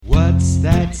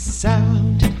that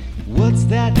sound? What's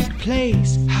that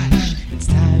place? Hush, it's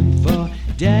time for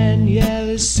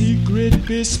Daniela's Secret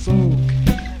Bespoke.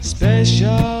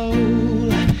 Special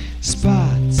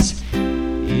spots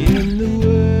in the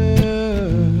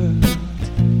world.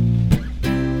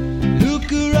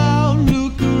 Look around,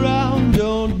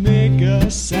 don't make a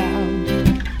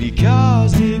sound,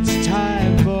 because it's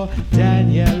time for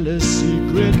Daniela's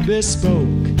Secret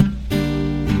Bespoke.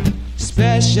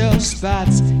 Special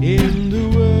spots in the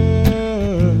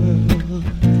world.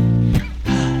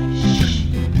 Hush.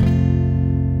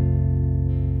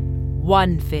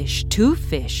 One fish, two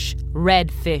fish,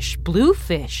 red fish, blue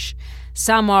fish.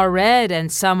 Some are red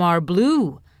and some are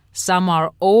blue. Some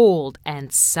are old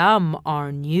and some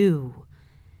are new.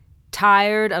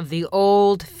 Tired of the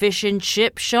old fish and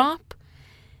chip shop?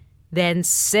 Then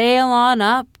sail on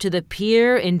up to the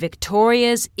pier in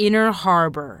Victoria's Inner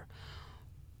Harbor.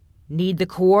 Need the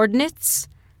coordinates?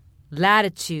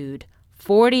 Latitude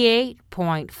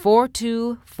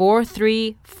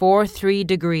 48.424343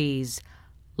 degrees.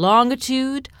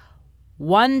 Longitude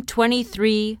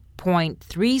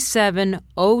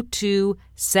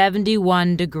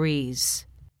 123.370271 degrees.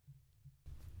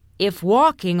 If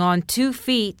walking on 2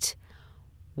 feet,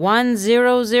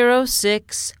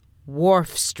 1006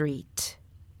 Wharf Street.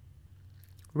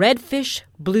 Redfish,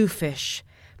 bluefish,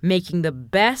 making the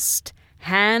best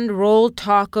hand-rolled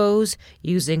tacos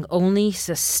using only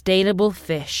sustainable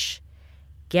fish.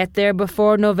 Get there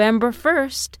before November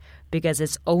 1st because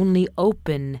it's only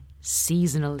open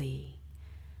seasonally.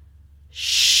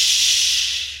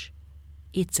 Shh!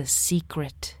 It's a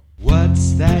secret.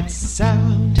 What's that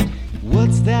sound?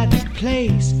 What's that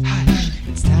place? Hush,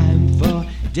 it's time for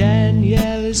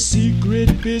Daniela's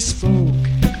Secret Bespoke.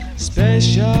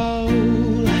 Special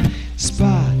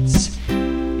spots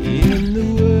in the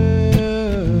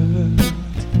world.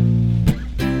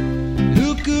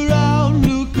 Look around,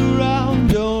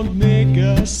 don't make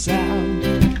a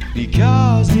sound,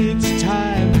 because it's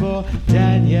time for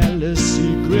Daniela's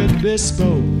Secret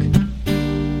Bespoke.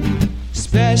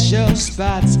 Special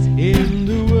spots in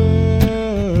the world.